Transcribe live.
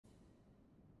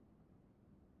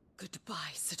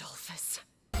Goodbye, Sidolphus.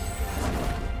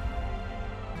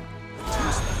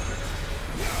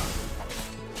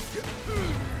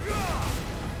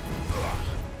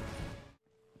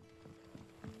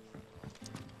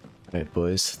 Alright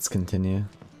boys, let's continue.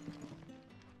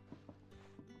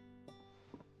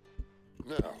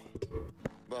 Now,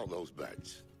 about those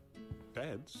beds.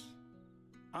 Beds?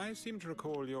 I seem to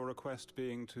recall your request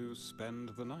being to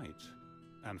spend the night.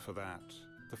 And for that,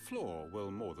 the floor will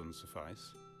more than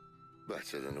suffice.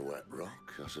 Better than a wet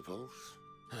rock, I suppose.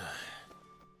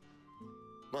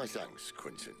 My thanks,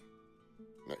 Quentin.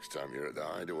 Next time you're at the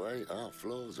hideaway, our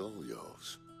floor's all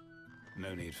yours.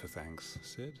 No need for thanks,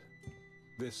 Sid.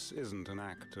 This isn't an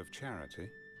act of charity.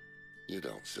 You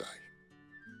don't say.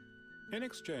 In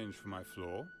exchange for my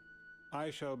floor, I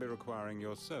shall be requiring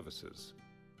your services.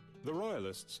 The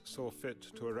Royalists saw fit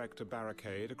to erect a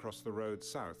barricade across the road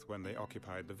south when they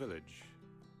occupied the village,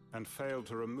 and failed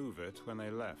to remove it when they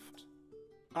left.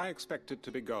 I expect it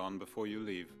to be gone before you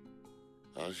leave.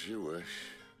 As you wish.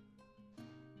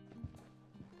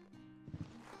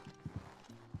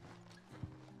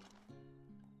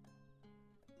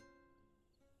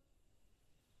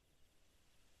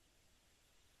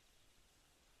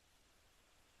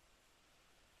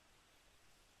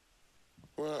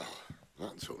 Well,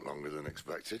 that took longer than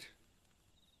expected.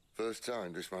 First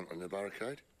time dismantling the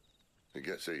barricade? It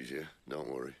gets easier,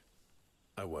 don't worry.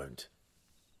 I won't.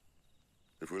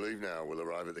 If we leave now, we'll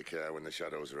arrive at the care when the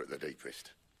shadows are at their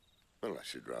deepest.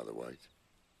 Unless you'd rather wait.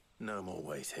 No more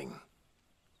waiting.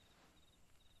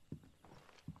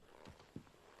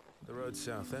 The road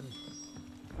south then?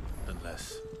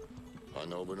 Unless... I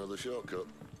know of another shortcut.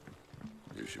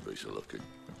 You should be so lucky.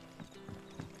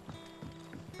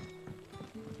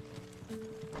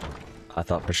 I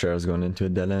thought for sure I was going into a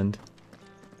dead end.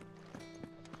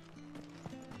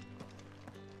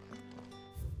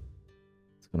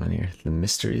 What's going on here? The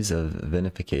mysteries of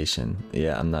vinification.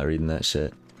 Yeah, I'm not reading that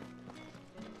shit.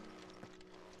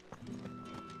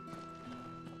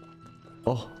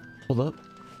 Oh, hold up.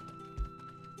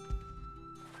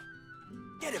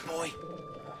 Get it, boy!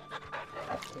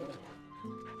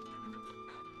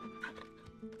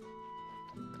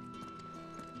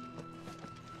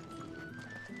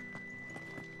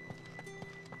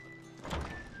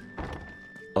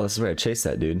 Oh, this is where I chased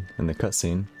that dude in the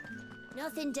cutscene.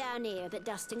 Nothing down here but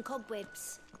dust and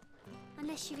cobwebs.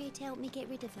 Unless you're here to help me get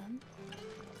rid of them.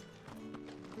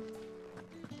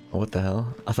 Oh, what the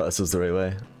hell? I thought this was the right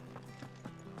way.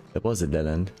 It was a dead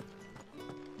end.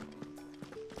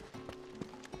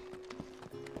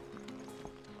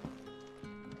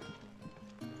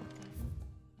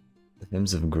 The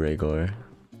Hymns of Gregor.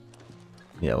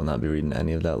 Yeah, we'll not be reading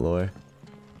any of that lore.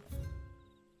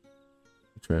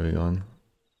 Which way are we going?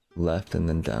 Left and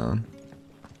then down.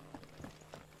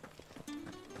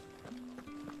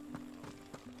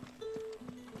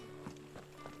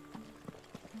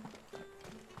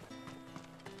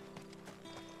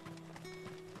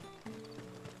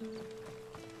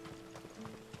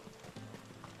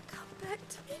 Come back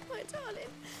to me, my darling.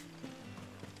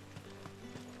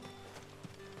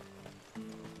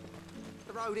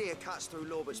 The road here cuts through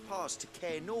Lorbert's Pass to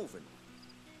Care Northern.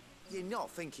 You're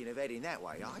not thinking of heading that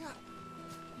way, are you?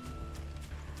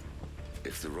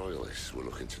 If the Royalists were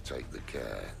looking to take the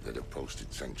care, they'd have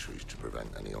posted sentries to prevent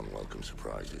any unwelcome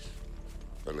surprises.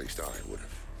 At least I would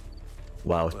have.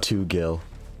 Wow, 2 gil.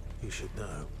 You should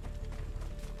know.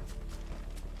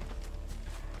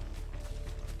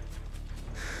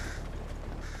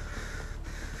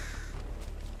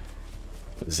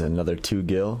 Is it another 2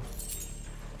 gil?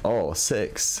 Oh,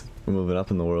 6. We're moving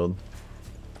up in the world.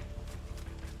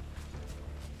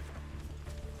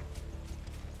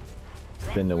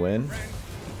 Spin to win.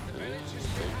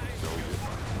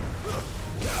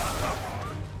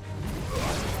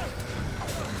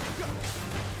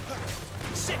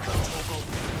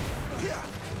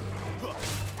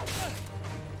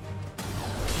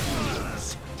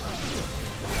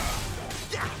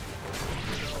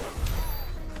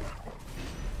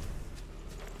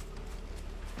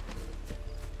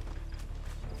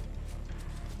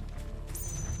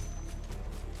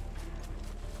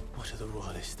 What are the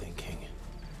Royalists thinking?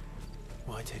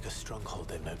 Why take a stronghold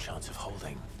they've no chance of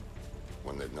holding?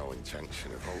 When they've no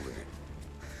intention of holding it.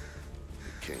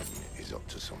 The king is up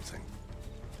to something.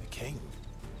 The king?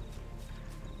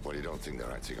 Well, you don't think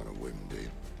they're acting on a whim, do you?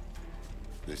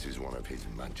 This is one of His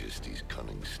Majesty's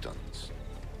cunning stunts,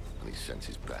 and he sent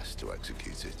his best to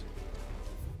execute it.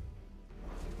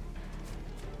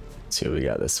 Let's see what we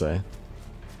got this way.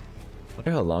 I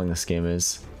wonder how long this game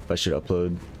is. If I should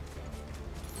upload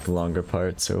longer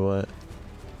parts or what.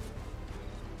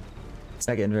 It's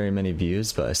not getting very many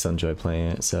views, but I still enjoy playing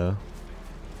it, so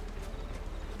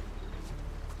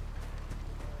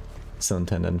still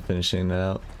intend on finishing it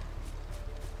out.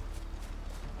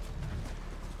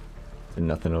 There's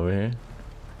nothing over here.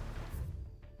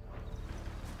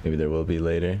 Maybe there will be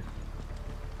later.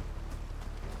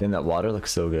 And that water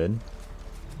looks so good.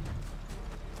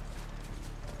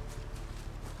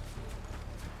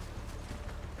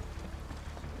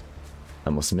 I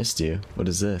almost missed you. What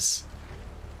is this?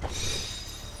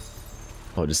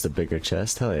 Oh, just a bigger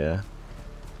chest? Hell yeah.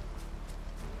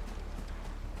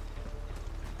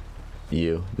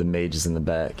 You, the mage is in the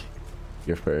back.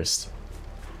 You're first.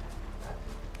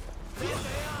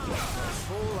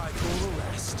 Fall like all the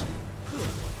rest.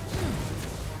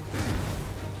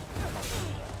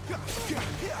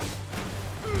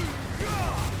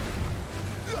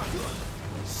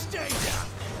 Stay down.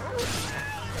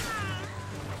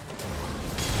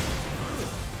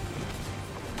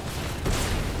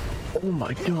 Oh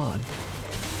my god.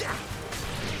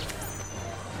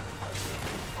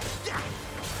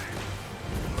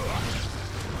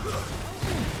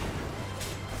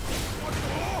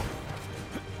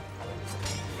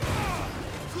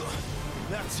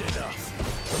 That's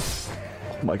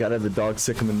enough. Oh my god, I have the dog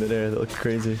sick in the midair. That looked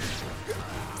crazy.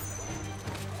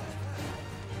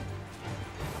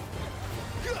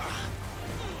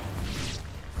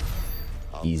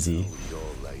 Easy. Your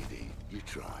lady, you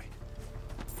try.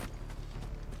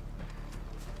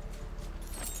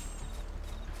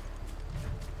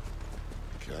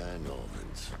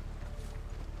 Norvins.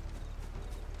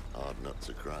 Hard nut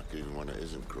to crack even when it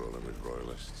isn't crawling with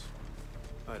royalists.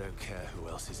 I don't care who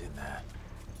else is in there.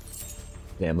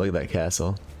 Damn, look at that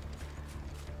castle.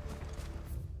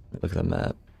 Look at the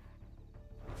map.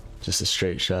 Just a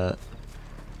straight shot.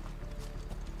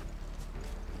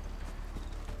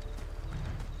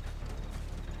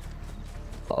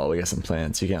 Oh, we got some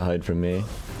plants. You can't hide from me.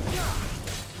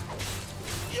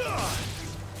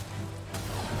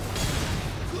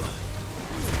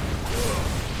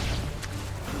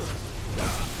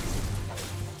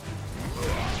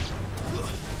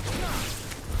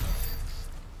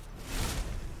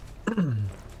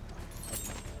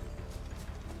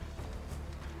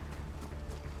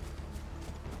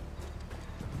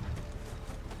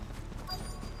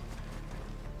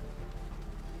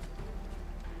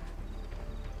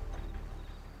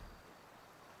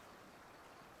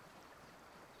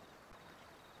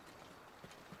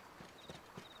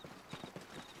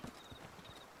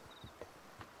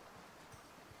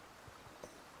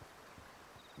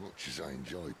 Much as I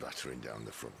enjoy battering down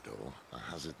the front door, I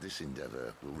hazard this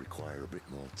endeavour will require a bit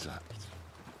more tact.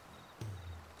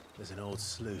 There's an old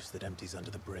sluice that empties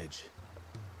under the bridge.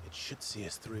 It should see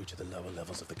us through to the lower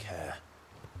levels of the care.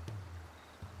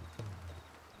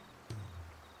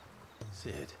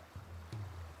 Sid.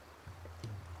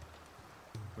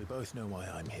 We both know why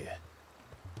I'm here.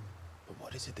 But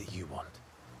what is it that you want?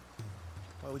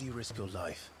 Why would you risk your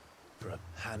life for a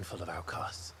handful of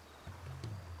outcasts?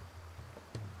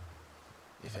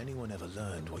 If anyone ever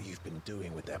learned what you've been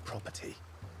doing with their property...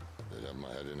 They'd have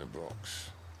my head in a box.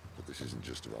 But this isn't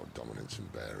just about dominance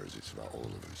and bearers, it's about all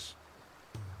of us.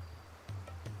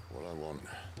 What I want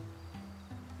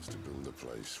is to build a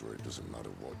place where it doesn't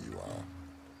matter what you are,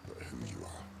 but who you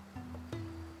are.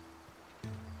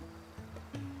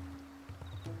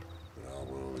 But our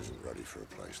world isn't ready for a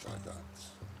place like that.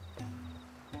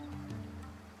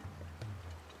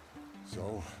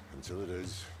 So, until it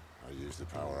is, I use the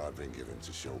power I've been given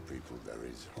to show people there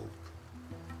is hope.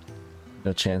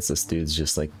 No chance this dude's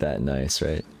just like that nice,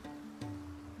 right?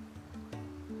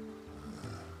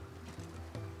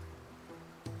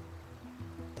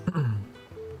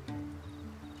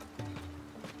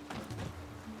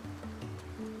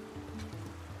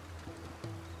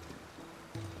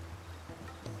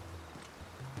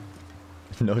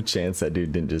 No chance that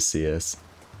dude didn't just see us.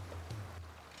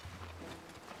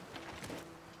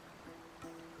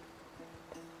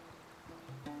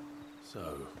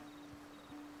 So,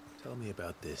 tell me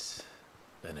about this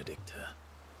Benedicta.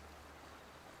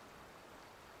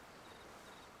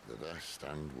 The best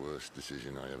and worst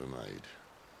decision I ever made.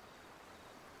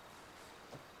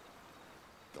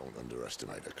 Don't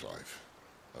underestimate her, Clive.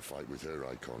 A fight with her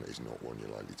icon is not one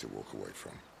you're likely to walk away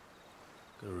from.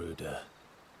 Garuda.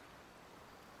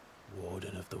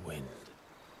 Warden of the Wind.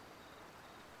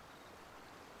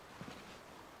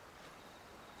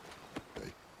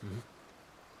 Hey?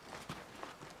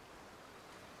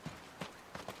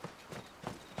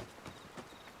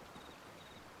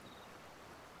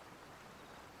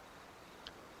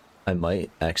 I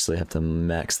might actually have to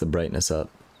max the brightness up,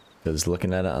 because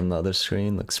looking at it on the other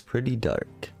screen looks pretty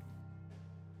dark.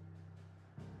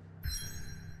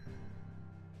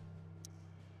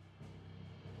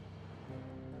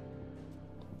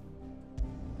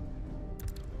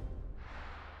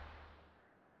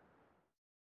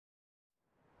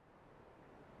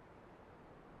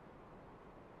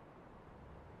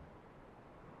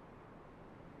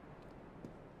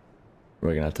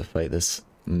 We're gonna have to fight this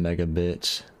mega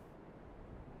bitch.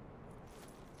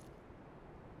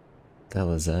 The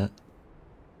hell is that?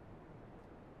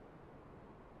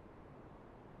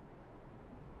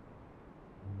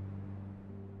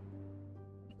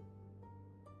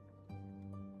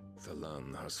 The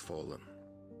land has fallen.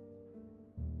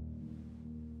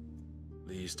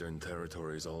 The eastern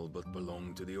territories all but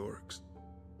belong to the orcs.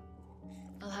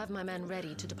 I'll have my men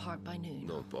ready to depart by noon.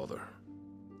 Don't bother.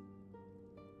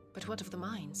 But what of the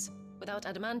mines? Without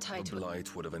adamantite... The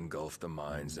blight would have engulfed the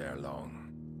mines ere long.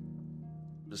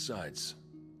 Besides,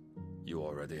 you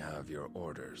already have your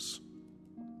orders.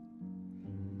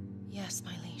 Yes,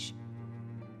 my liege.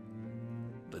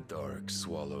 The dark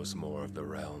swallows more of the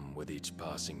realm with each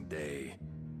passing day.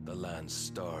 The land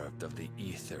starved of the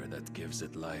ether that gives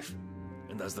it life.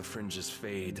 And as the fringes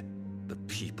fade, the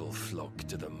people flock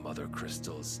to the mother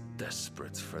crystals,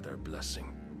 desperate for their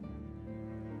blessing.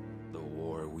 The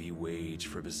war we wage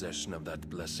for possession of that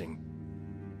blessing,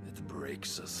 it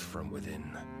breaks us from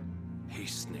within,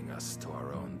 hastening us to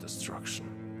our own destruction.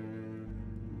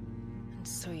 And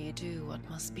so you do what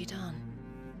must be done.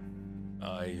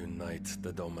 I unite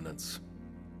the dominants,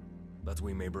 that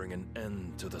we may bring an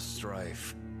end to the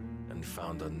strife, and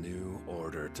found a new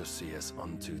order to see us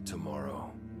unto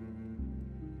tomorrow.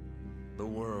 The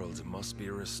world must be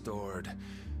restored,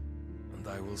 and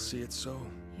I will see it so.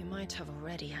 You might have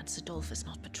already had Zidolphus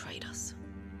not betrayed us.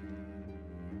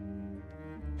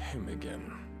 Him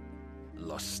again.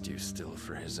 Lust you still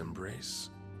for his embrace?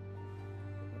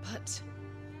 But...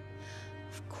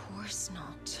 of course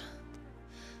not.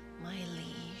 My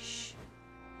liege.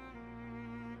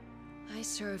 I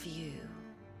serve you,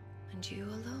 and you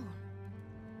alone.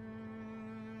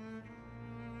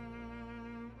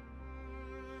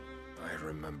 I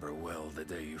remember well the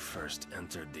day you first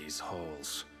entered these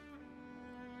halls.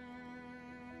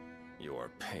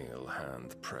 Your pale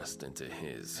hand pressed into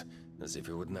his, as if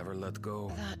it would never let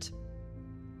go.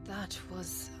 That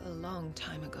was a long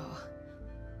time ago.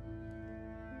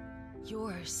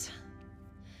 Yours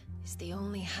is the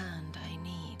only hand I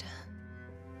need.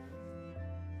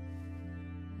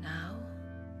 Now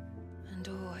and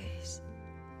always.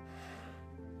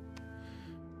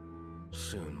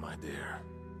 Soon, my dear.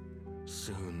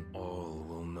 Soon all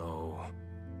will know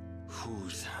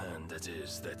whose hand it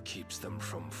is that keeps them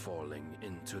from falling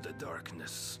into the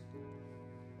darkness.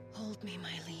 Hold me,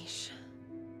 my liege.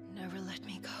 Never let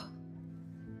me go.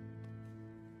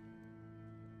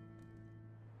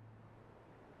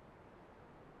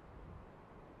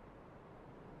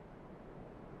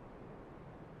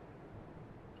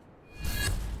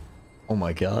 Oh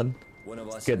my god.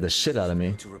 Scared the shit out of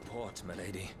me. To report, my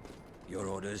lady. Your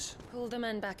orders? Pull the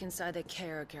men back inside the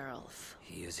care, Geralf.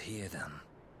 He is here, then.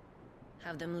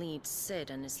 Have them lead Sid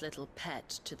and his little pet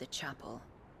to the chapel.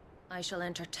 I shall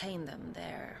entertain them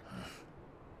there.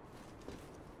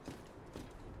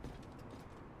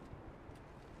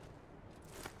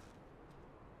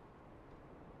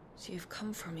 So you've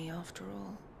come for me after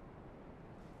all.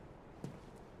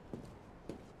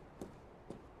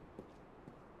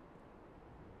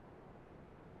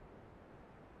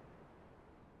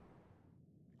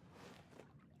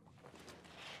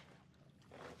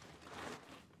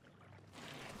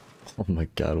 Oh my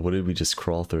god, what did we just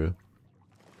crawl through?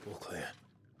 All clear.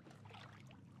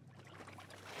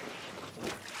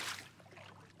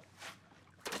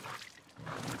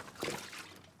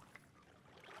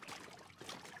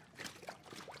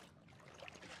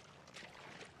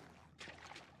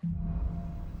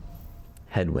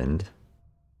 Headwind.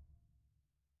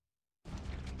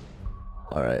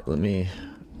 Alright, let me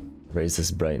raise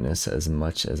this brightness as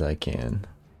much as I can.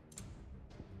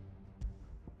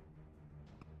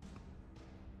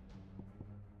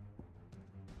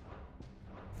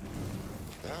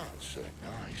 That's a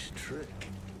nice trick.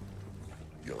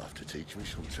 You'll have to teach me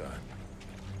sometime.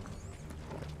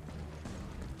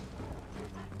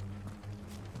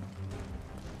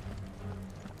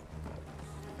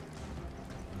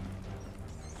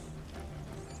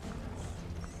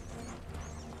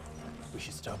 We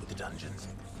should start with the dungeons.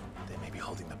 They may be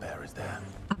holding the bearers there.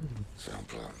 Sound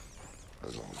plan.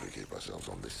 As long as we keep ourselves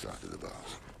on this side of the bars.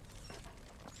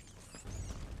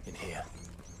 In here.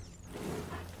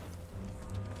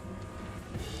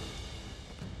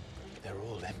 They're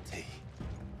all empty.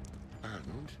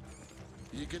 And?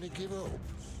 You're gonna give up?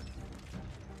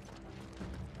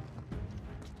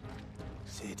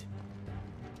 Sid.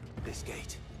 This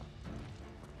gate.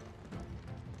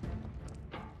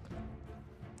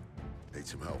 Need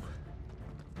some help?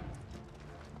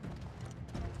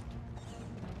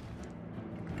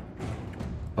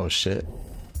 Oh shit.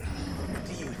 What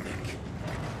do you think?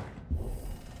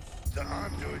 That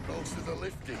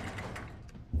lifting.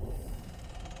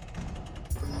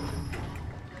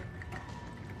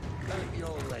 At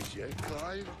your leisure,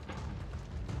 Clive.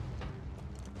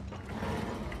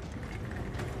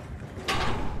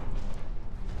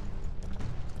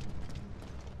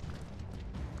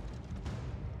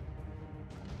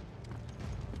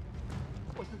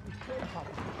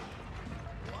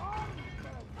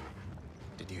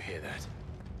 Did you hear that?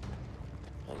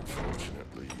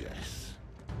 Unfortunately, yes.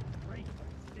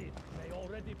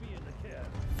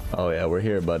 Oh yeah, we're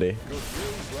here, buddy. Good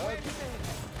news, lad.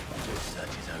 This search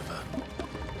is over.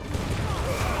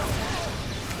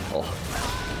 Oh.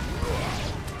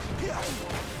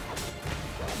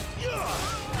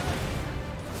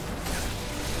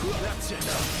 That's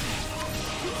enough.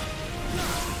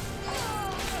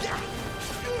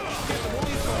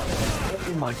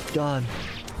 Oh my god.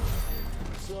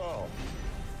 So,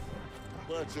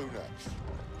 where to next?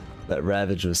 That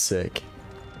Ravage was sick.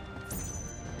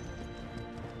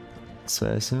 So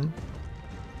I assume?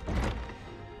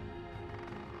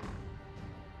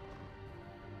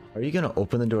 Are you gonna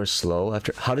open the door slow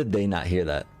after? How did they not hear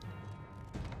that?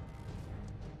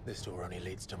 This door only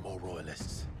leads to more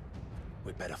royalists.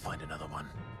 We'd better find another one.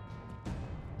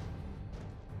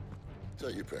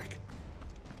 Take your pick.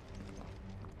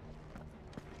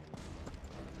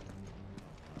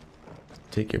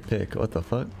 Take your pick. What the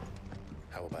fuck?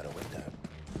 How about a window?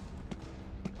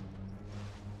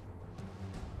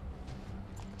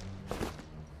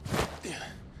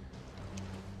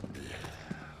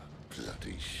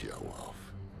 Bloody show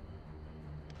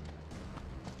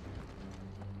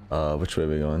off. Which way are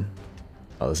we going?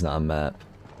 Oh, there's not a map.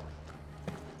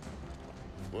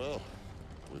 Well,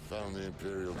 we found the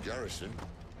Imperial garrison.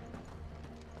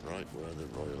 Right where the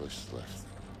Royalists left them.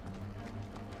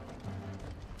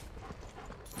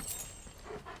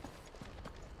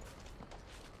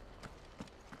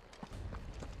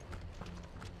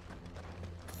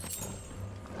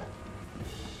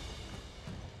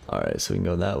 Alright, so we can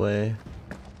go that way.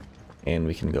 And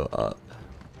we can go up.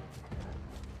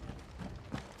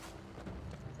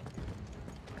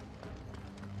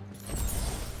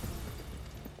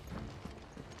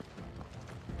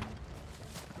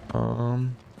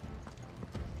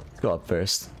 Let's go up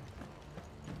first.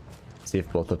 See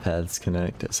if both the paths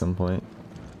connect at some point.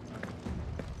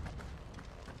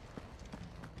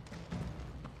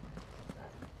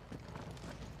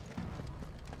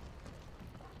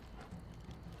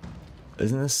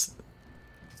 Isn't this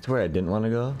to where I didn't want to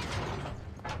go?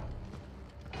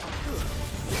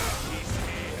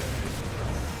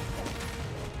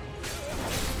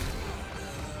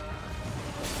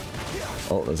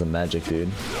 Oh, there's a magic dude.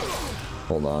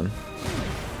 Hold on.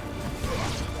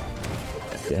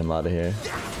 Get him out of here.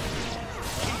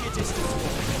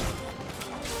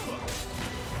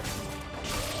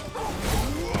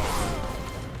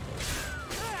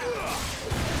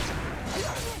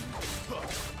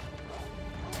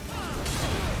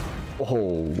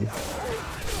 Oh.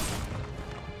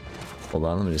 Hold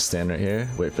on, let me just stand right here.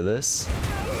 Wait for this.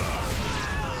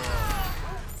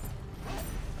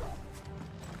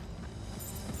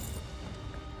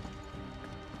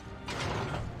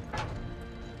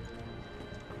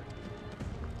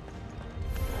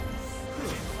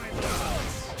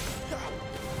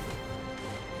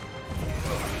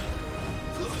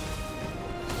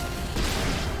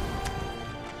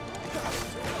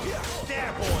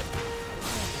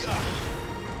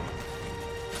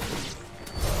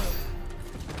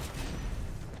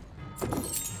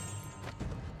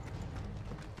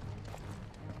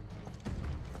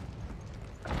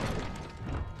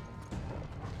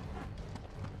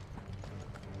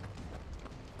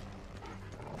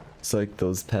 It's like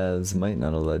those paths might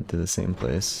not have led to the same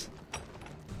place.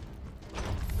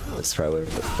 That's probably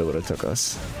where it would have took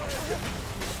us.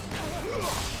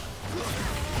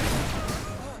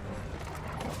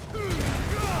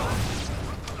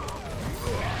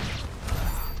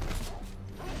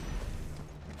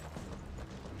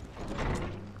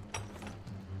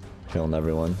 Killing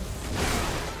everyone.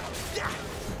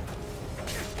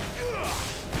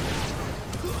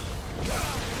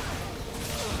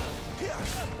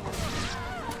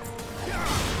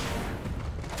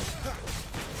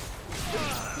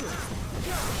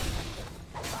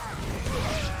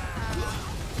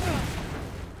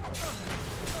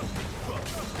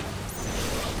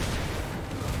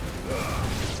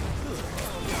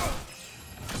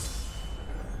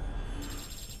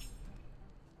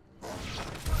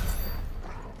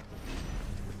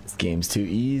 Game's too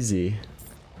easy.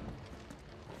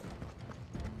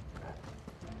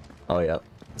 Oh yeah,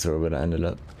 so we're gonna end it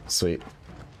up. Sweet.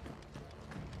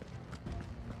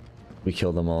 We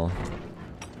killed them all.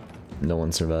 no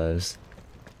one survives.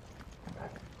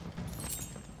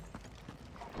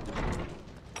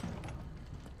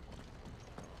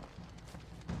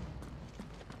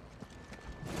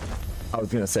 I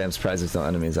was gonna say I'm surprised there's no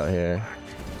enemies out here.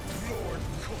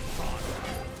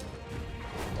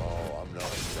 Oh, I'm not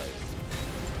safe.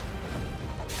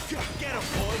 Get him,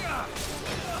 boy!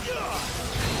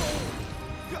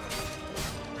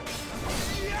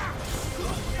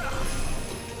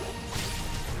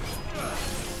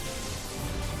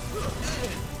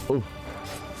 Oh.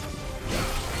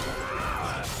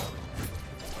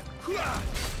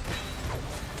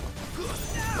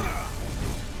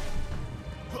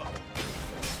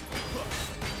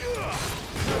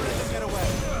 Get away!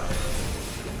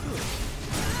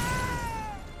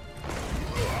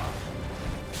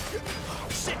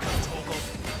 Sick of Toggle!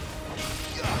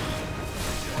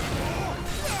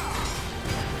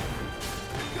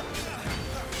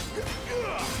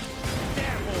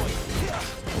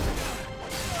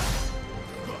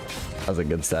 That was a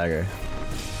good stagger.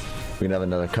 We can have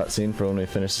another cutscene for when we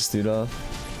finish this dude off.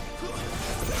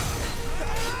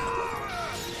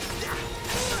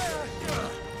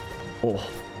 Oh.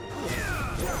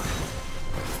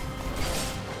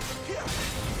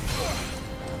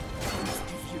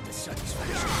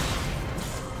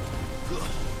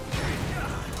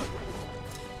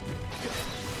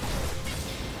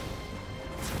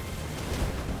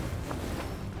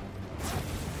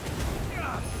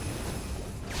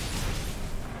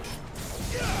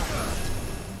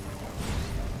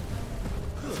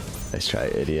 Nice try,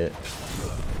 idiot.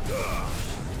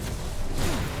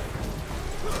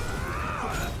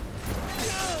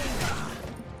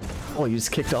 Oh, you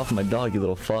just kicked off my dog, you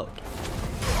little fuck.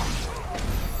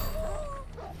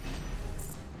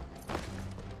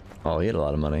 Oh, he had a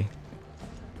lot of money.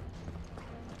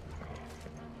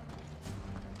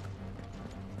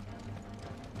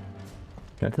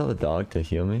 Can I tell the dog to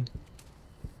heal me?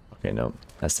 Okay, nope.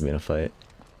 Has to be in a fight.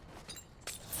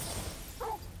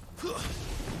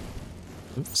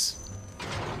 Oops.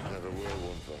 Never were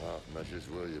one for half measures,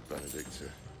 were you, Benedicta?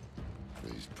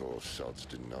 These poor sods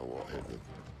didn't know what hit them.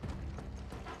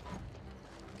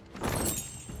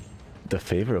 The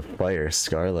favor of fire,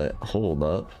 Scarlet. Hold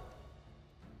up.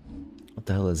 What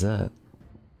the hell is that?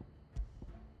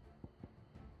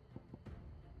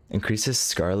 Increases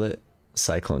Scarlet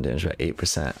Cyclone damage by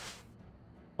 8%.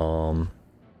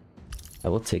 I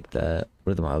will take that.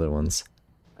 What are my other ones?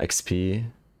 XP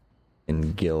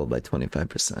and Gil by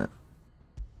 25%.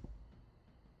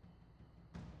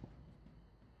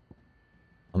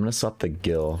 I'm gonna swap the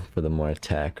Gil for the more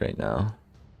attack right now.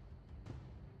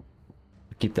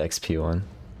 Keep the XP one.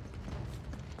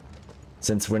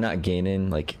 Since we're not gaining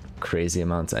like crazy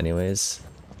amounts anyways.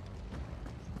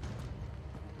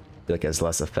 I feel like it has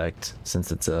less effect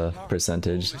since it's a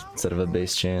percentage instead of a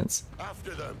base chance.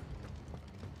 After them.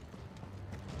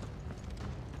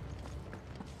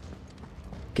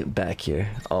 Get back here.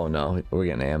 Oh no, we're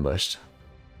getting ambushed.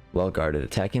 Well guarded.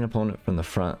 Attacking opponent from the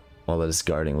front while it is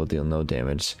guarding will deal no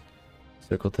damage.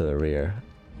 Circle to the rear.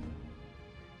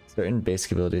 Certain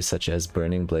basic abilities such as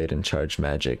Burning Blade and Charge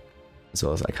Magic, as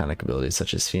well as iconic abilities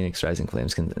such as Phoenix Rising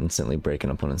Flames, can instantly break an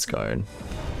opponent's guard.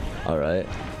 Alright.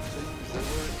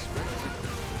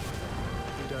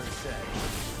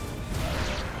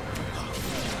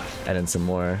 Adding some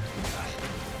more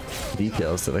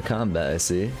details to the combat, I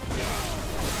see.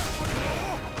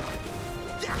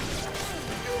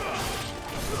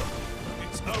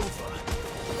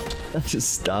 I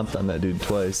just stomped on that dude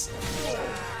twice.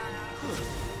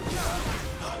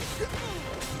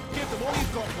 Give them all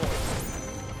you've got, boys!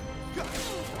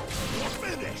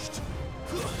 Finished!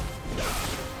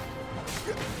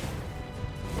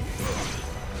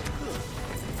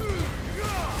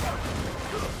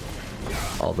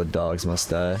 All the dogs must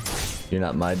die. You're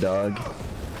not my dog.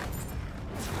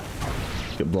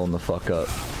 Get blown the fuck up.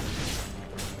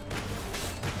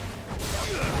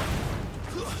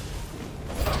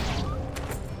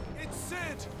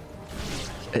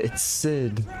 It's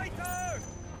Sid.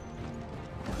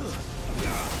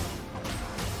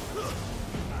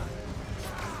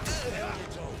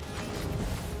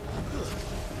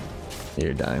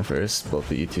 You're dying first. Both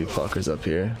of you two fuckers up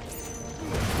here.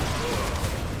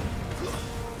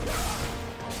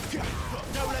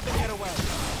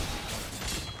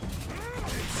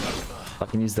 I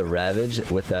can use the Ravage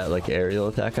with that like aerial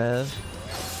attack I have.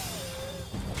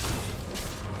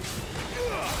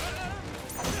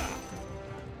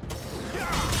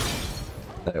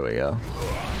 There we go.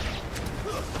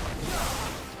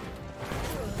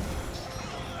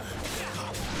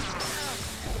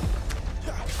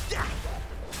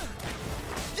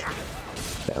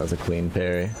 That was a clean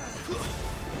parry.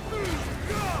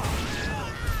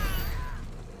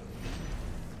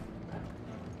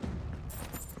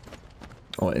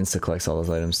 Oh, it insta collects all those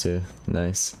items too.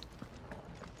 Nice.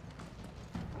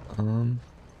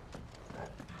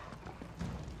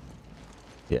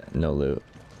 Yeah, no loot.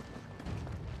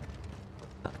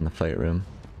 Not in the fight room.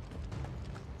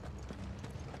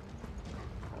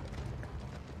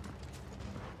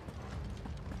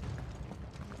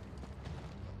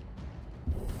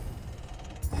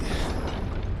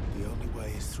 The only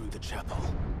way is through the chapel.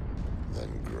 Then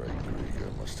Grey Krieger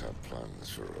must have plans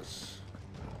for us.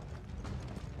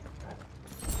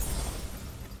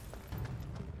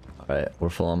 Alright, we're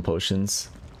full on potions.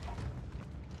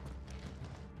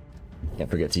 Can't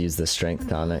forget to use the strength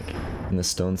tonic and the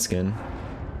stone skin.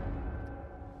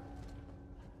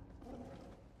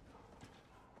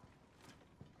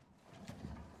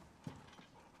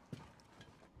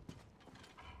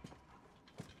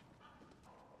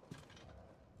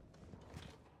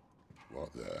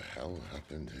 What the hell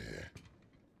happened here?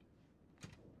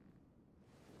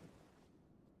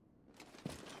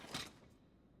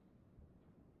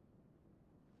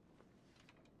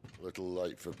 Little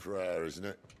late for prayer, isn't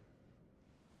it?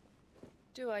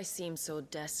 Do I seem so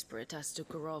desperate as to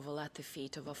grovel at the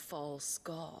feet of a false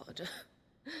god?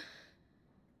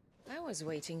 I was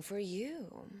waiting for you.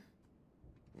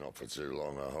 Not for too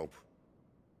long, I hope.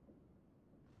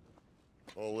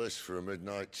 All this for a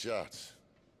midnight chat.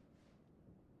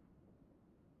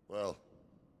 Well,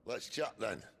 let's chat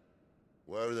then.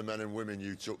 Where are the men and women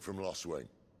you took from Lostwing?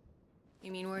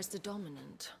 You mean where's the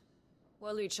dominant?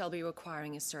 Waleed shall be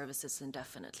requiring his services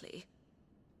indefinitely.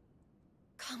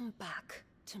 Come back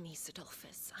to me,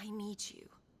 Sidolphus. I need you.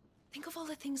 Think of all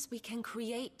the things we can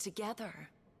create together.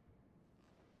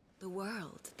 The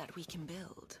world that we can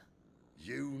build.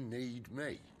 You need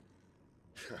me?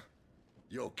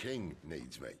 Your king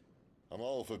needs me. I'm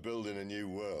all for building a new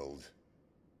world.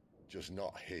 Just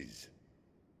not his.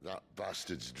 That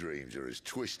bastard's dreams are as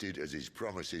twisted as his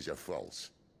promises are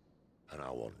false. And I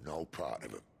want no part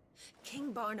of them.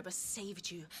 King Barnabas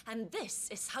saved you, and this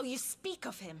is how you speak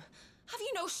of him. Have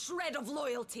you no shred of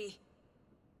loyalty?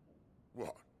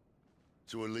 What?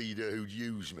 To a leader who'd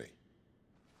use me?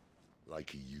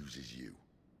 Like he uses you.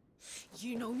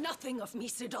 You know nothing of me,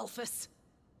 Sidolphus.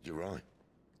 You're right.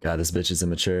 God, this bitch is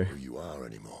immature. Who you are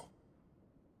anymore.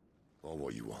 Or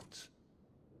what you want.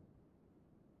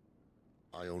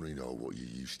 I only know what you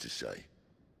used to say.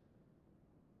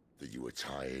 That you were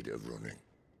tired of running.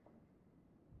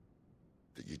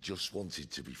 That you just wanted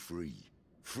to be free.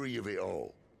 Free of it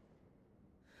all.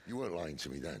 You weren't lying to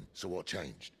me then, so what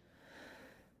changed?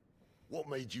 What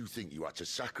made you think you had to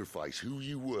sacrifice who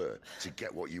you were to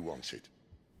get what you wanted?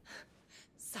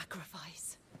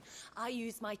 Sacrifice. I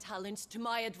use my talents to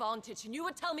my advantage, and you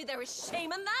would tell me there is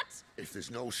shame in that? If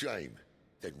there's no shame,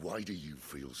 then why do you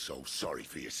feel so sorry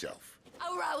for yourself?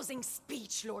 A rousing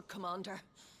speech, Lord Commander.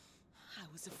 I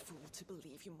was a fool to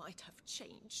believe you might have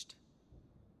changed.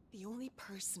 The only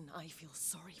person I feel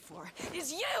sorry for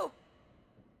is you!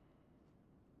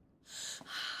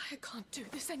 I can't do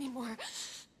this anymore.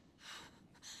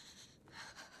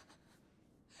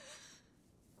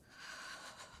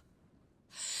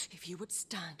 If you would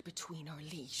stand between our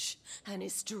liege and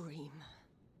his dream,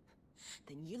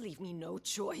 then you leave me no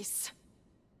choice.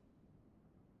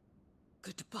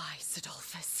 Goodbye,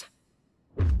 Sidolphus.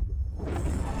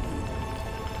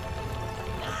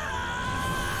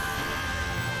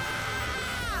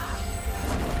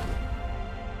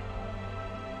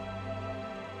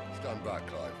 Stand back,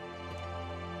 Clive.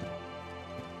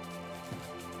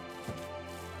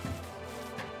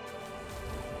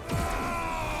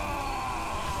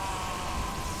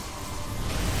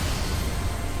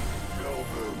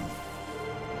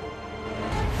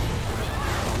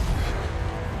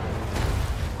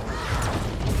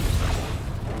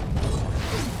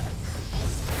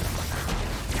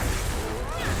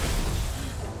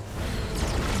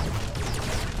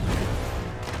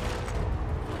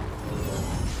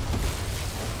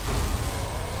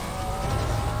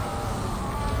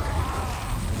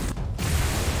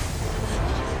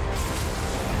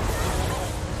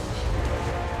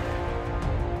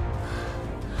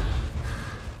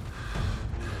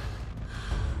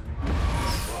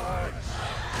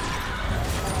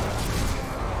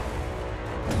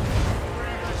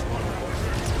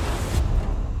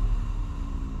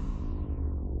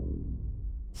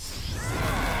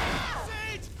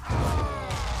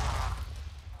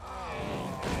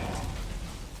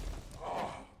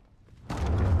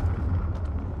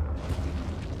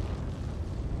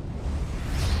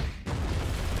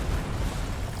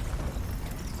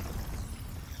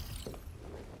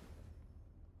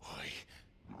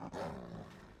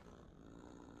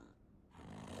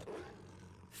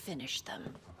 Finish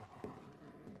them.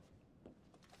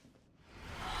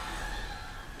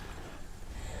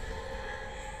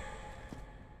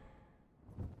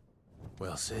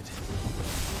 Well, Sid.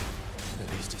 At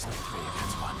least it's not 3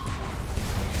 against 1.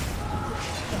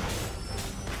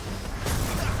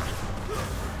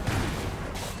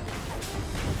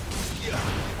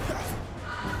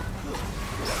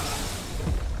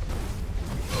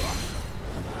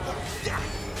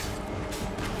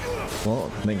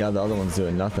 Well, thank God the other one's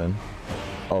doing nothing.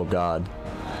 Oh God.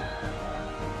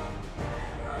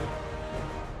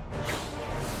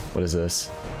 What is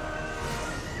this?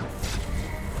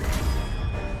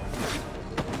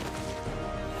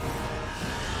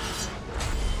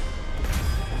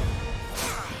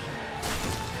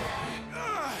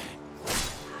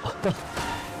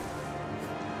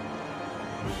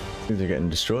 Things are getting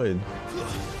destroyed.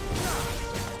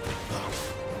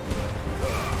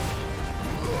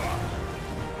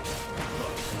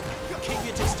 Keep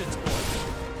your distance, boy.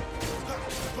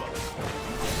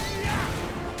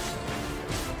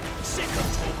 Sick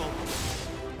of Torgal.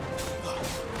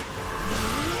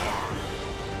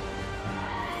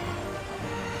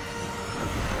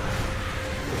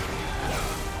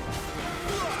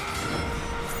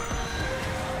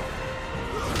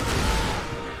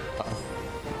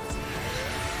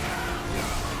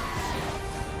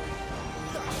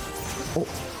 Oh.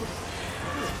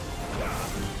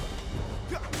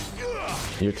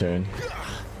 Your turn.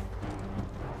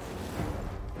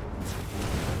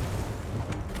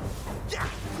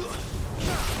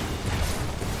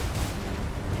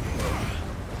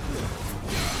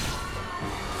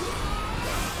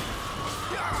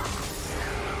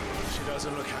 She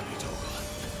doesn't look happy,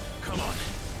 Torgal. Come on.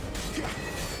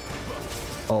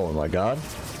 Oh my God.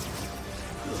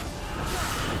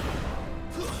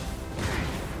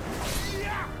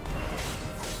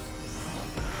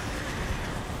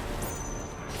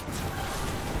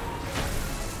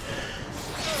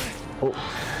 Oh,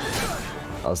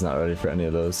 I was not ready for any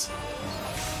of those.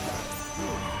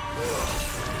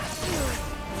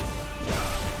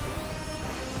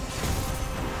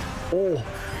 Oh,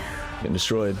 getting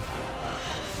destroyed.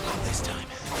 This time.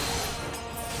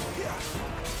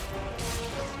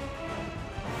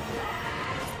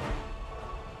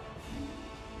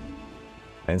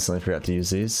 I instantly forgot to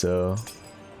use these, so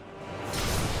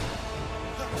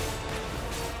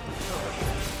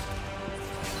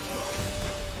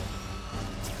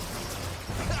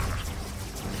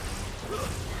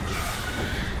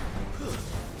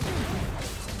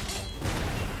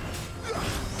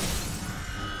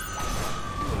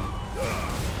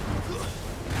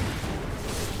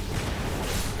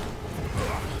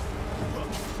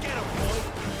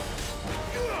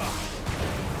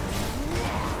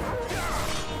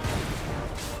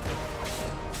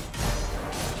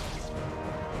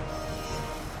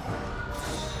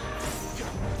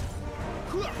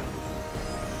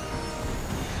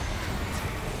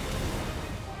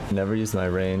never use my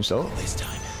range. Oh, This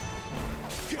time.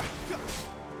 You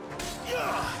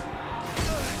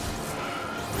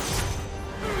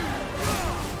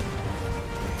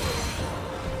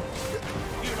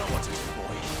know what to do,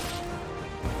 boy.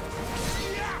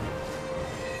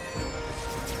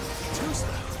 Too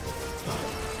slow.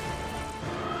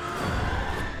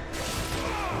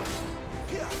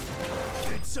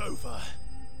 It's over.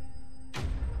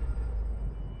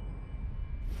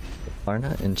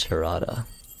 Arna and Charada.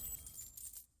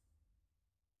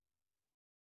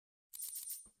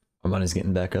 Our money's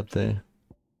getting back up there.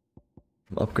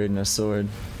 I'm upgrading our sword.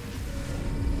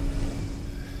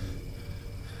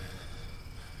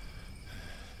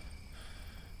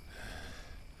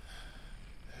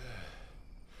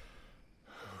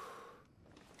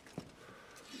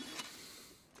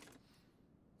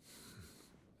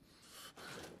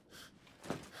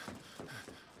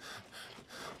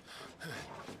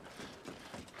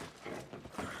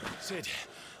 Sid,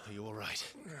 are you all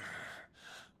right?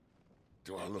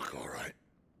 Do I look all right?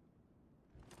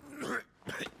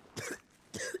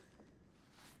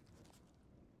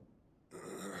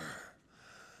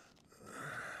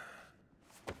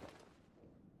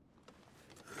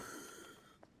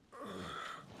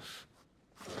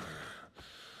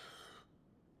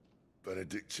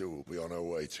 Benedicta will be on her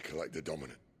way to collect the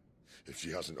Dominant, if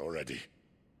she hasn't already.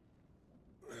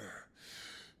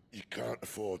 You can't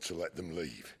afford to let them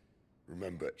leave.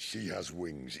 Remember, she has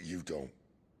wings, you don't.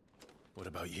 What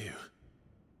about you?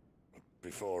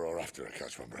 Before or after I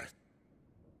catch my breath?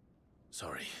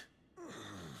 Sorry.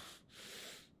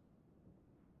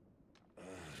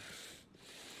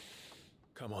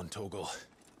 Come on, Torgal.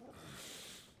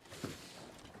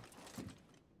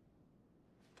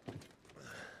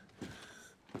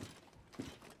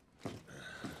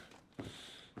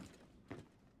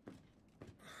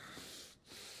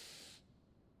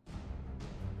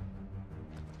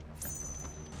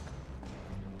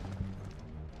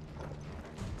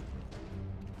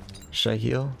 Should I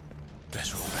heal?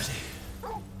 Better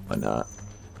already. Why not?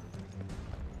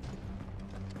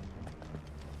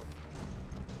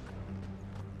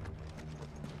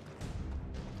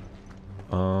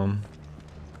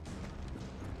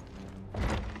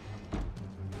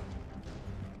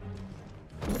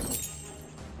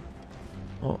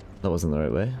 Oh, that wasn't the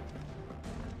right way.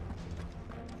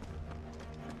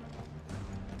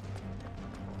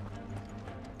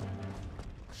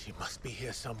 She must be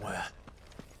here somewhere.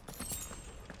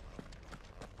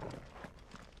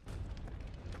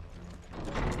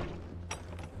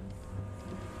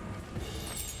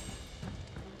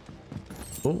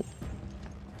 Oh.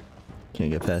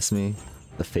 Can't get past me.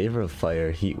 The favor of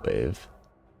fire, heat wave.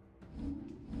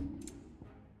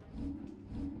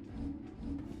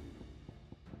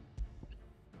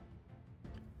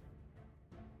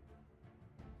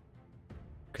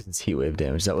 Because it's heat wave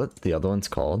damage. Is that what the other one's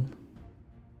called?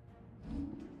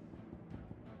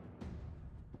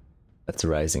 That's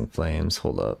rising flames.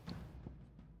 Hold up.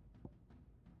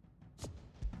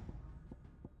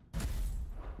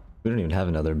 We don't even have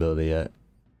another ability yet.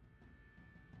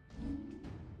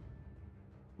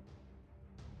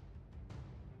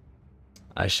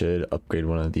 I should upgrade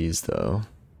one of these though.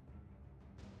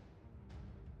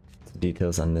 The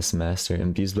details on this master.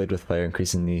 Imbues blade with fire,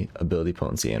 increasing the ability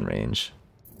potency and range.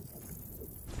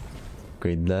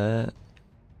 Upgrade that.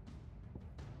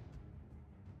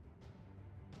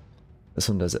 This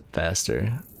one does it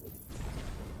faster.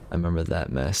 I remember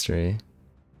that mastery.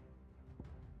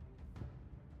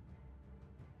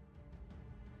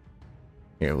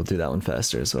 Here, we'll do that one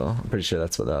faster as well. I'm pretty sure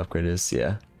that's what the upgrade is.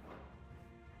 Yeah.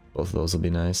 Both of those will be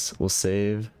nice. We'll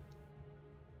save.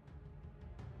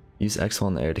 Use X while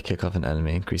in the air to kick off an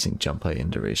enemy, increasing jump height and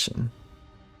duration.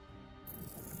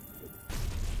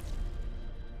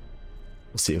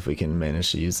 We'll see if we can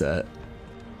manage to use that.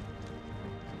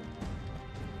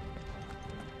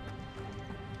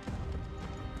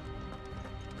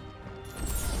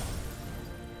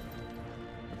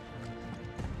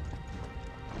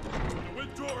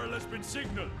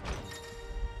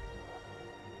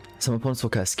 Some opponents will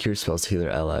cast cure spells to heal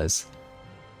their allies.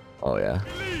 Oh yeah.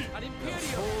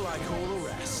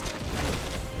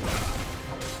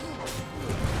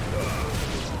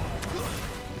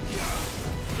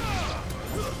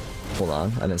 Hold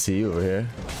on, I didn't see you over here.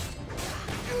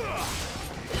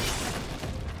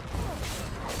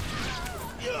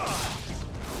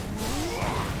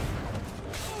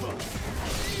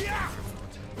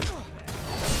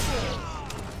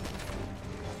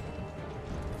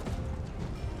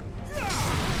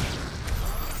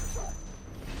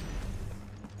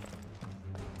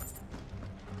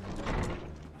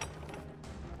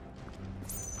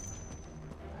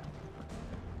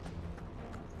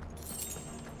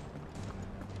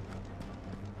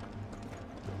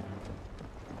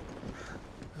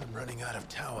 Running out of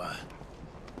tower.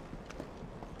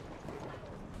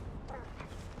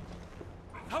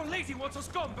 Our lady wants us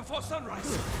gone before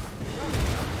sunrise.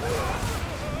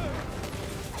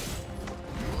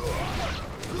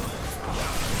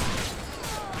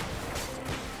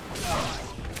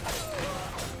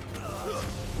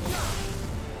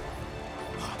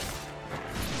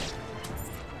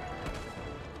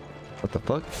 What the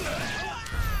fuck?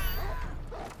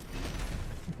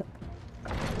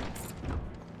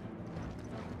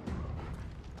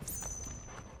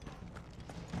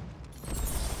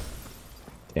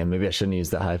 Damn, maybe I shouldn't use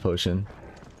that high potion.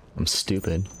 I'm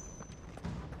stupid.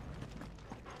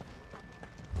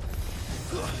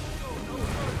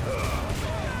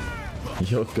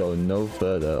 You'll go no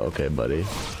further. Okay, buddy.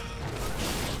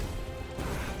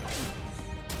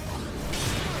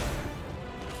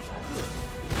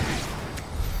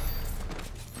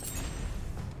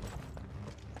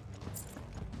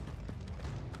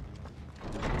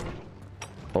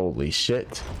 Holy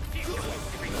shit.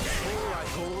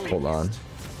 Hold on.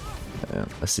 Yeah,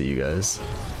 I see you guys.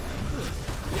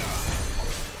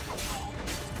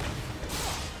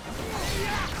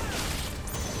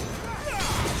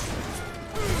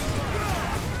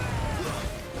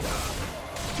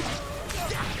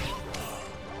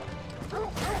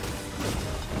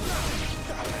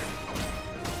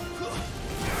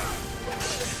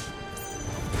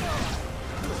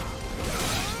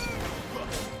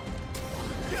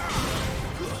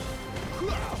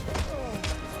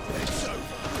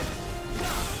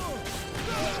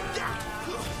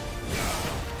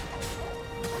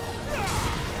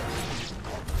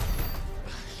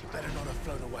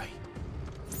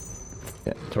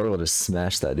 Yeah, Turtle just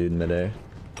smashed that dude in midair.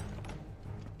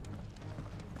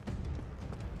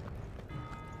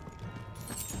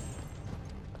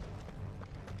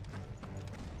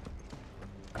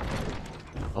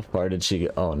 far did she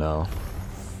get? Oh no.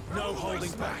 No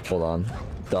holding back. Hold on.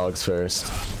 Dogs first.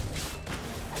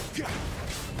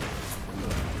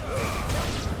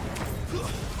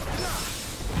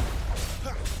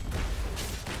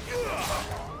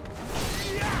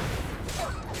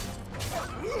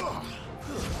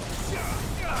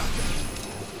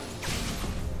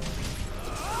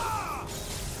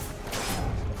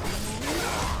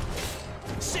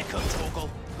 Sick of Torgal.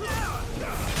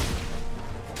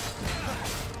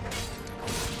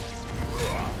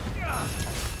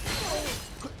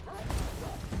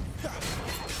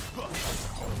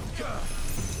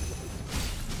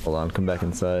 Hold on, come back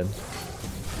inside.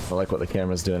 I like what the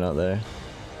camera's doing out there.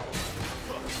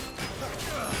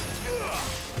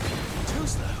 Too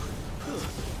slow.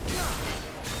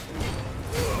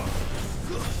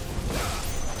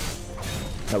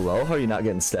 Hello? How are you not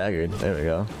getting staggered? There we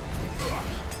go.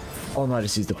 Oh no, I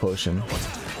just used the potion.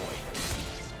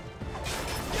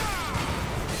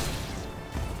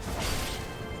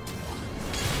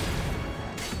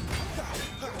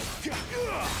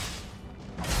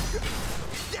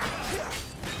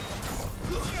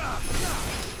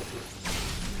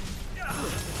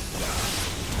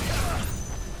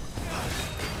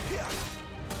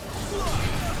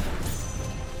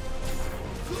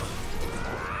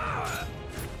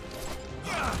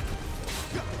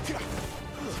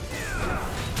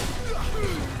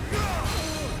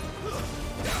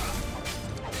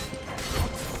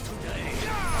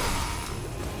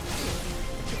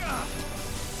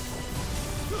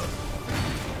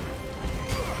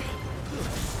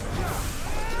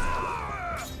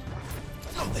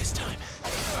 Not this time.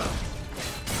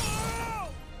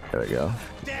 There we go.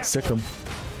 Sick 'em.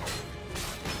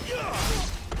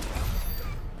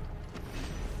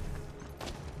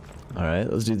 Alright,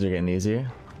 those dudes are getting easier.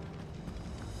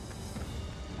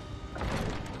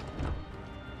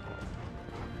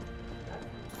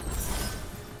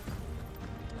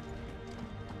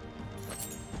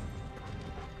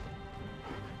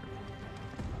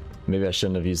 Maybe I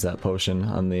shouldn't have used that potion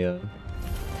on the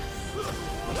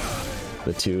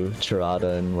two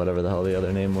Charada and whatever the hell the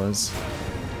other name was.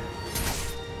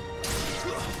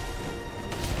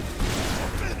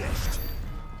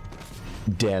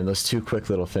 Damn, those two quick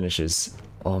little finishes.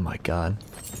 Oh my god.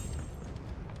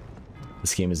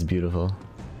 This game is beautiful.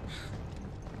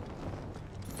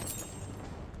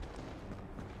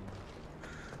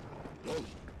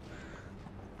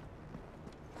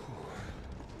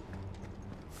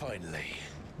 Finally.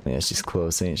 Yeah, she's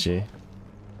close, ain't she?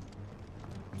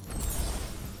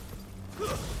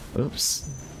 Oops.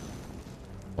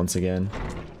 Once again.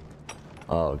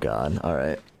 Oh god,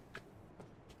 alright.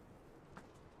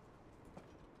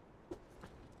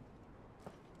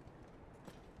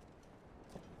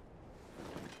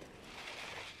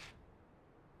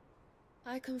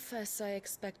 I confess I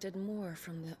expected more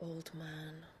from the old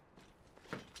man.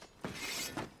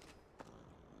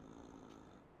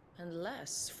 And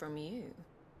less from you.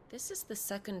 This is the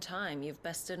second time you've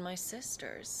bested my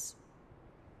sisters.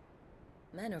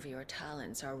 Men of your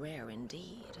talents are rare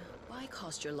indeed. Why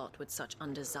cast your lot with such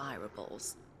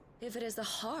undesirables? If it is the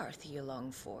hearth you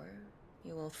long for,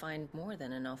 you will find more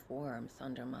than enough warmth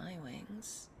under my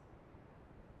wings.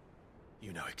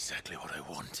 You know exactly what I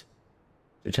want.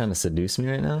 You're trying to seduce me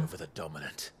right now? Over the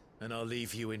dominant, and I'll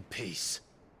leave you in peace.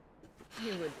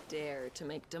 You would dare to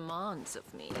make demands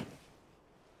of me.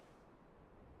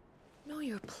 Know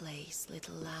your place,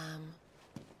 little lamb.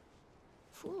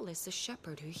 Fool is the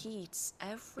shepherd who heeds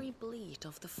every bleat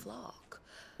of the flock.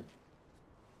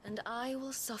 And I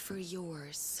will suffer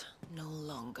yours no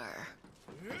longer.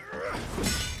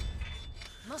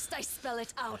 Must I spell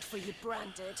it out for you,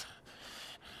 Branded?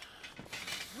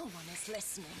 No one is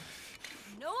listening.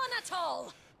 No one at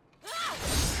all! Ah!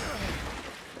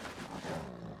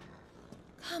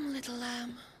 Come, little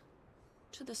lamb.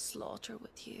 To the slaughter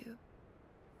with you.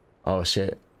 Oh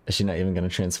shit. Is she not even gonna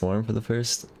transform for the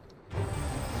first?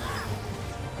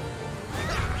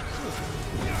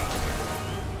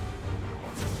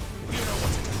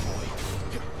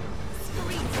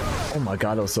 Oh my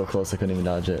god, that was so close I couldn't even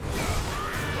dodge it.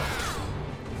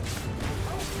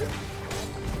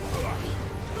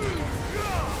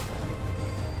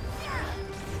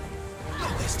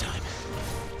 Not this time.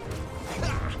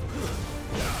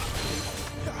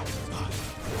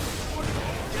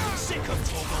 Sick of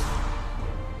Torgal.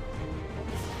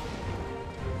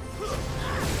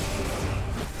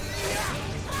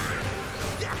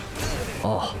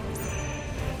 Oh.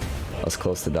 I was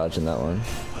close to dodging that one.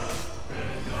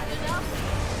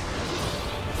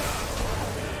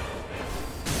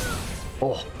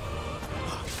 Oh.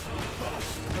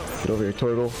 Get over here,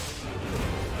 Torgal.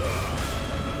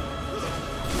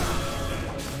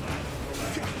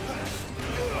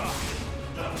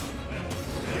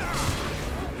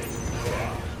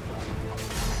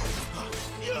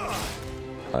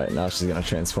 Alright, now she's gonna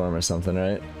transform or something,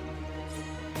 right?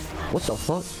 What the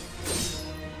fuck?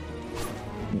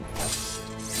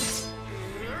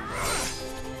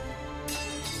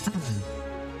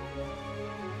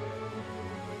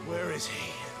 Where is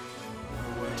he?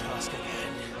 I won't ask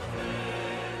again.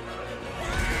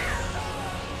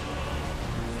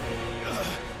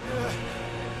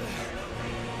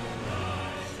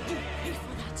 Pay for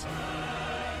that.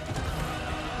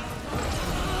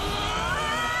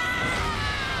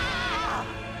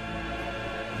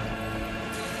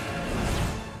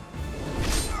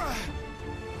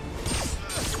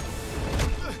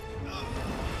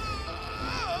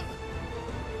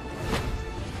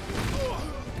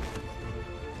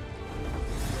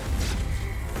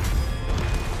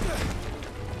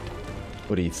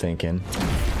 What are you thinking?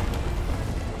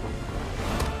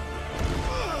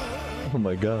 Oh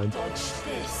my god. Dodge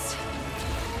this.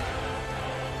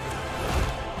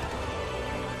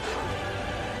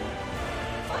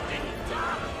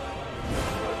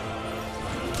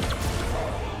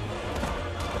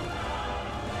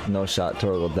 No shot,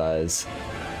 Torgal dies.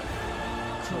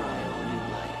 Cry all you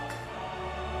like.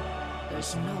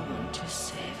 There's no one to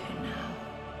save you now.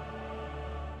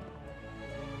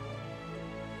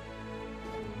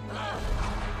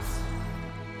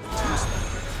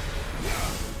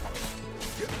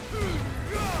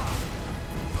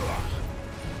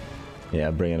 Yeah,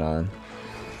 bring it on.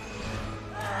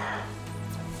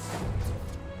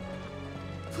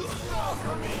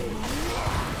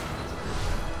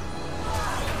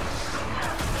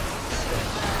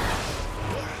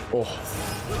 Oh.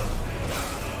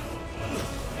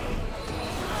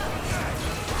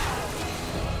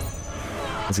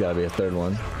 There's gotta be a third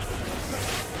one.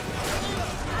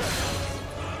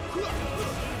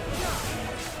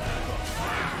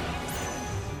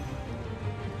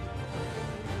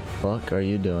 Fuck are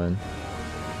you doing?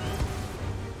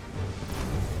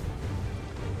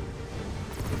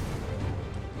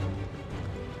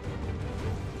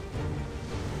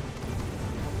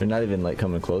 They're not even like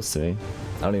coming close to me.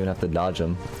 I don't even have to dodge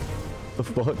them. The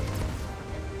fuck?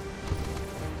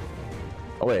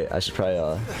 Oh wait, I should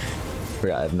probably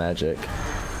forgot I have magic.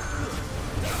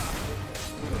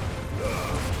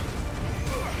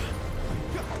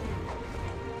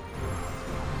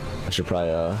 I should probably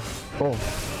oh.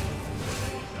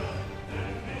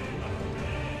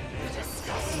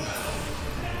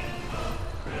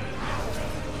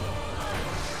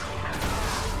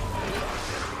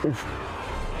 Oof.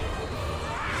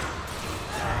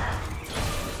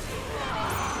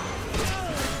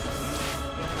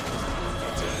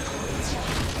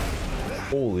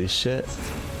 Holy shit.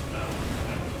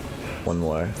 One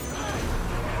more.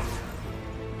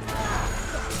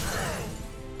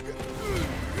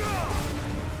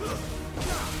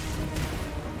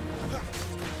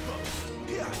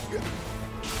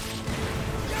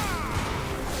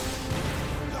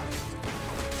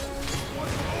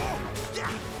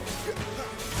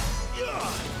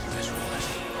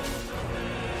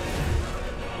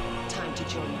 Time to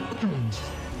join the pit.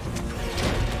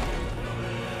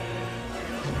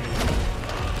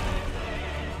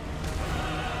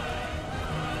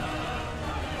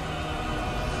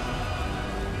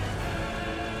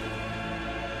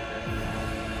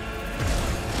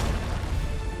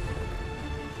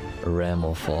 Ram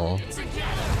will fall.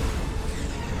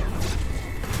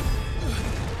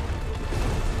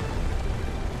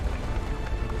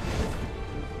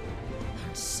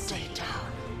 Stay down.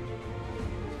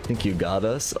 Think you got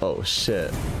us? Oh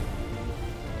shit.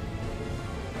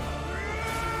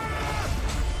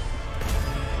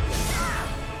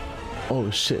 Oh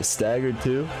shit, staggered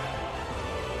too?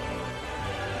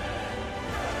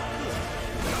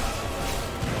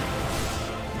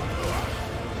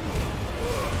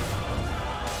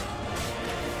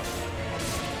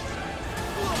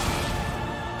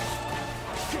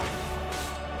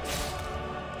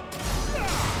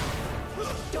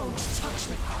 Don't touch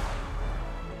me.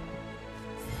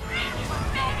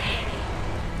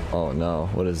 Oh no,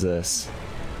 what is this?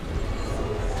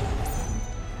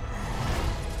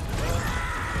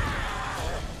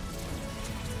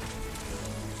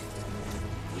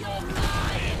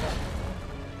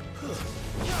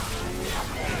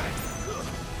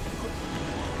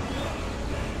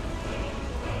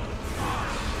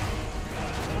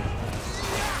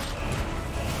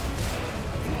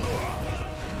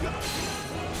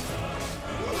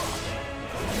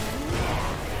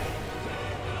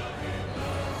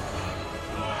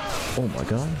 Oh my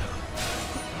god.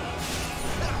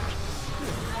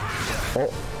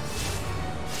 Oh.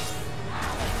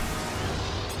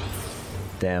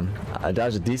 Damn, I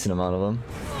dodged a decent amount of them.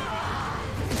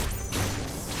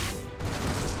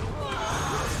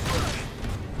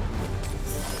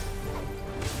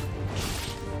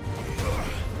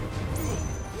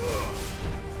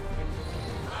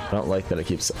 I don't like that it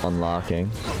keeps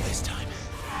unlocking. Not this time.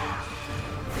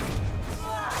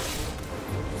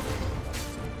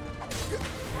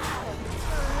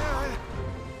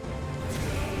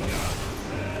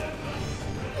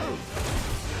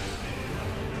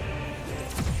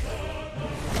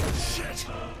 Shit!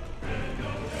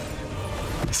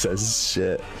 He says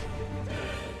shit.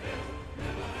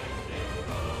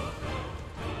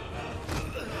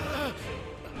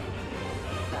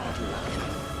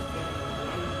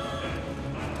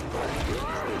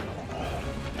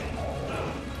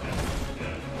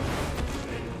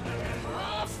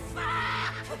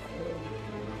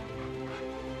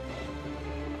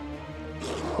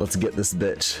 Let's get this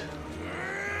bitch.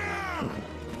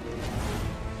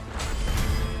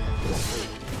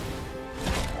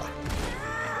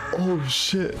 Oh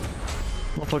shit.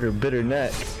 Motherfucker bit her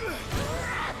neck.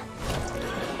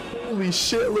 Holy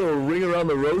shit, little ring around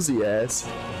the rosy ass.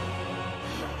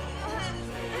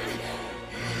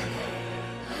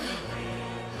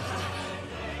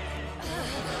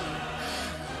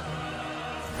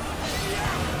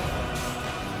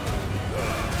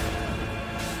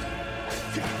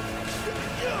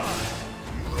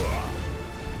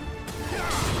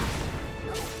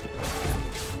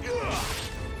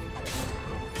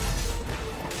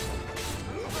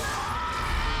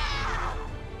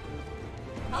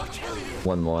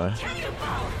 One more.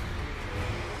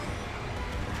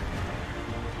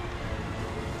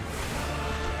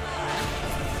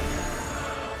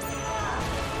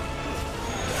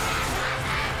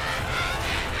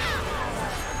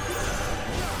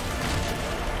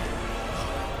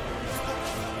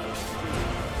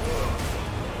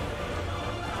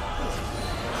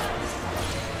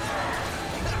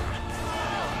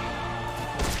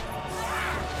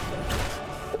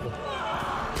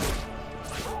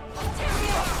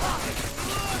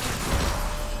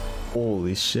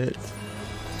 Holy shit.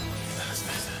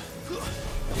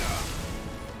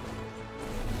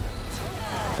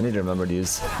 I need to remember to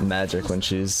use magic when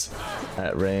she's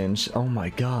at range. Oh my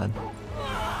god.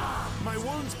 My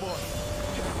wounds, boy.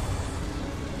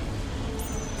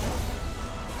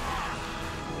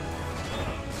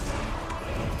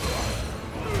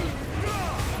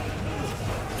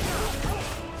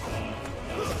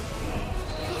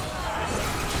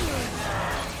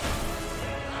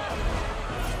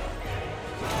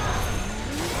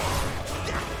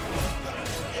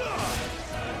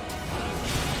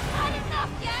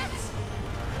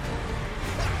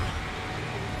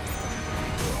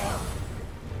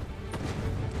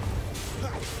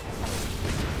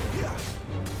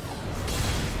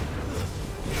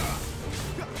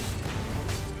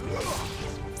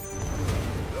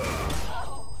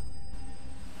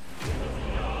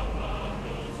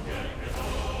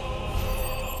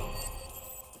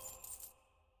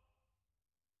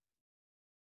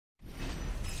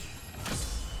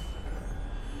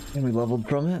 And we leveled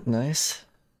from it, nice.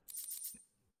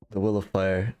 The Will of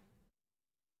Fire.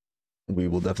 We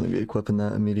will definitely be equipping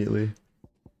that immediately.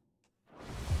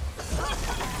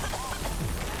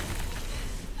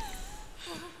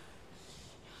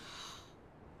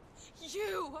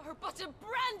 You are but a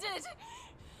branded!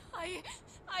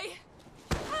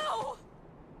 How?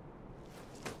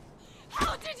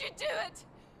 How did you do it?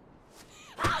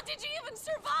 How did you even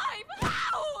survive?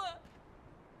 How?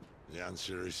 The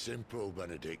answer is simple,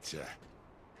 Benedicta.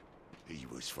 He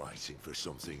was fighting for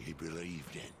something he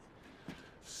believed in.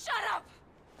 Shut up!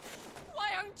 Why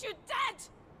aren't you dead?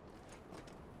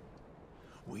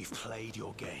 We've played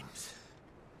your games.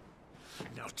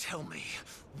 Now tell me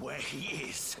where he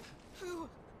is. Who?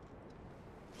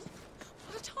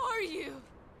 What are you?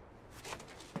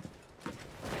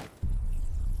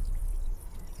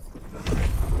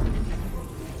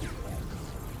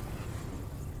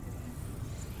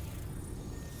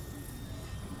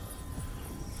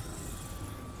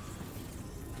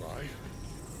 Why?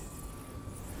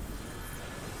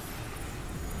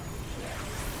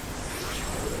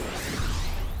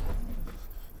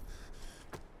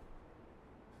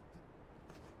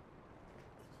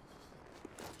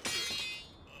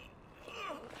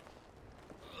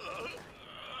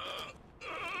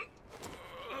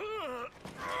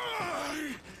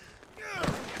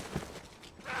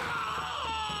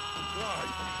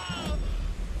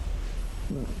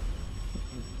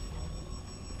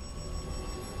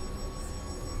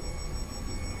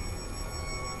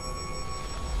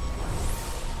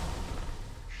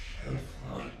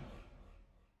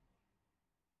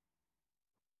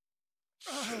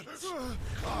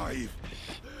 Clive!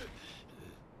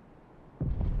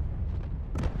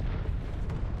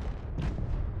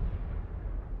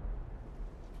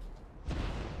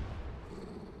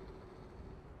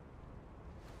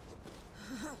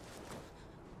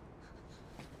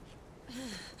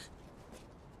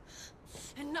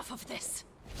 enough of this.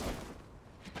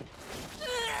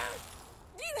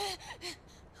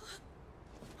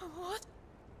 What?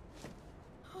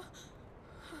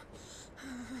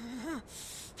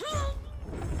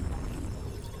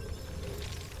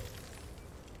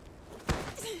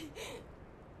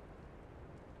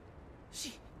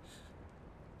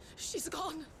 She's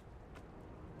gone.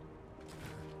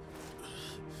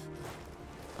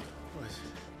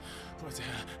 What's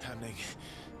happening?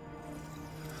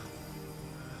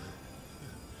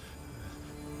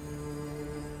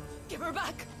 Give her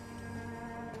back!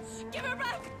 Give her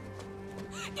back!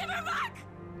 Give her back!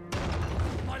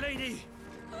 My lady!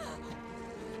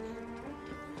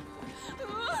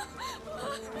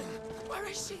 Where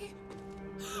is she?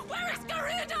 Where is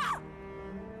Garuda?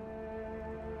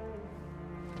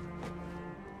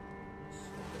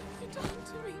 What have you done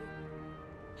to me?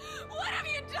 What have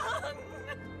you done?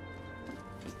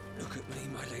 Look at me,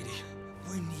 my lady.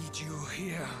 We need you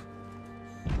here.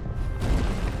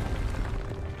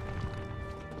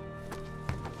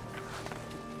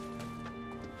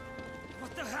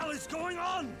 What the hell is going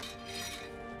on?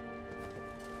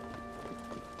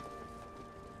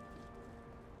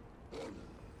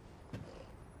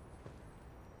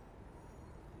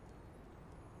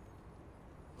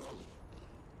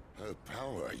 Her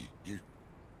power, you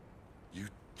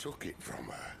took it from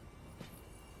her.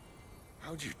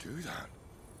 How'd you do that?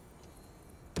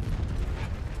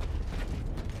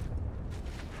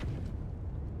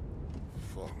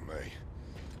 Fuck me.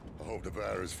 I hope the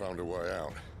bear has found a way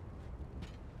out.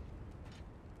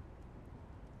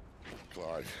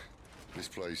 Clive, this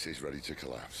place is ready to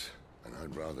collapse, and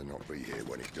I'd rather not be here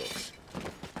when it does.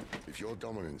 If your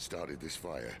dominant started this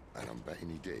fire, and I'm betting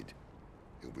he did,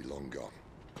 he'll be long gone.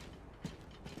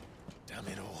 Damn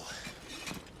it all.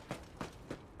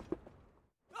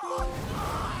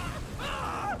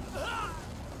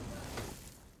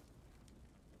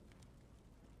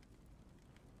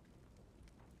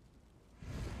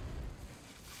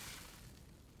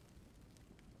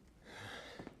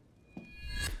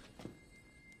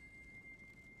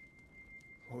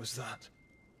 What was that?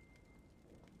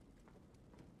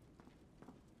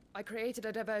 I created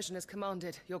a diversion as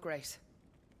commanded, Your Grace.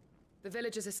 The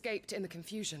villagers escaped in the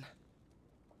confusion.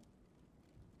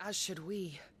 As should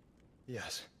we.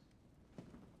 Yes.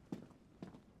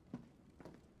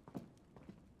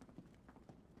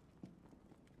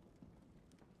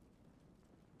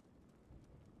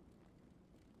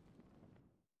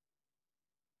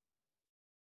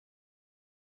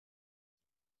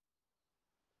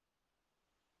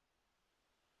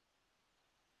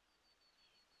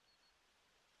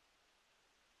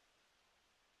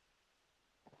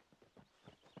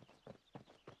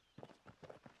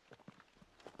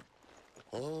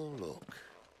 Oh, look.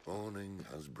 Morning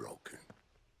has broken.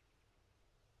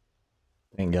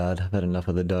 Thank God, I've had enough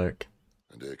of the dark.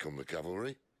 And here come the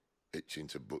cavalry, itching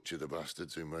to butcher the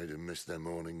bastards who made them miss their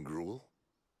morning gruel.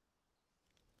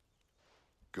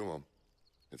 Come on.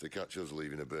 If they catch us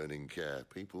leaving a burning care,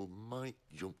 people might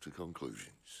jump to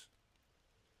conclusions.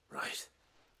 Right.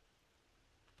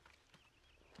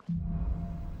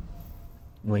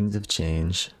 Wings of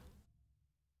Change.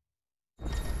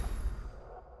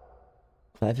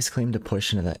 Clive has claimed a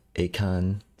portion of the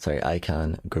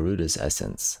icon Garuda's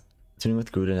essence. Tuning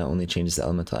with Garuda not only changes the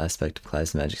elemental aspect of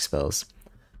Clive's magic spells,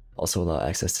 also allow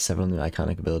access to several new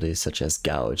iconic abilities such as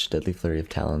Gouge, Deadly Flurry of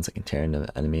Talons that can tear into an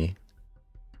enemy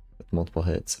with multiple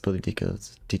hits. Ability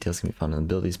details can be found in the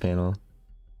abilities panel.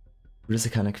 Garuda's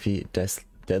iconic feat,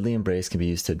 Deadly Embrace, can be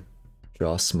used to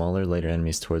draw smaller, lighter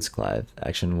enemies towards Clive.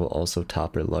 Action will also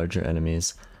topper larger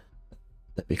enemies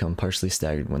that become partially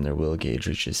staggered when their will gauge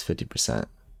reaches 50%.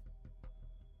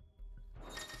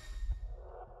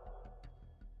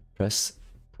 Press,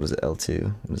 what is it,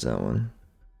 L2? What is that one?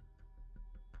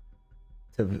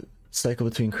 To cycle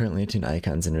between currently attuned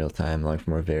icons in real time, allowing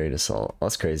for more varied assault. Oh,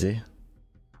 that's crazy.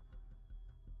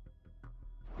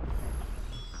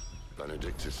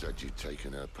 Benedicta said you'd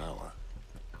taken her power.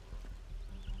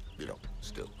 You don't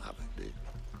still have it, do you?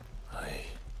 I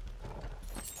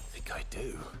think I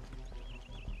do.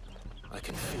 I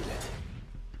can feel it.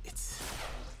 It's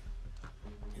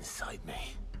inside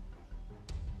me,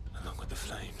 along with the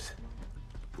flames.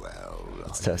 Well,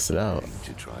 Let's test it out.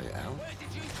 To try it out.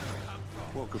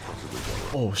 What could possibly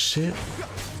go wrong? Oh shit.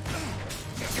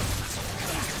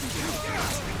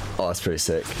 Oh, that's pretty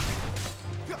sick.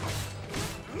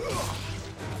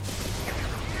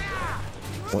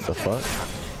 What the fuck?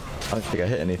 I don't think I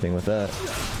hit anything with that.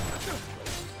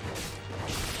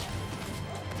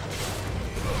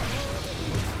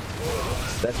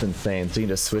 That's insane. So you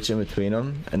can just switch in between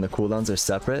them and the cooldowns are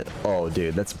separate? Oh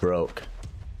dude, that's broke.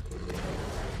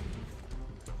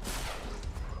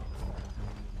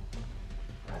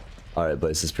 Alright, but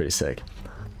this is pretty sick.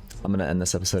 I'm gonna end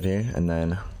this episode here, and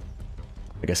then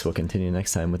I guess we'll continue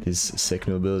next time with these sick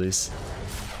new abilities.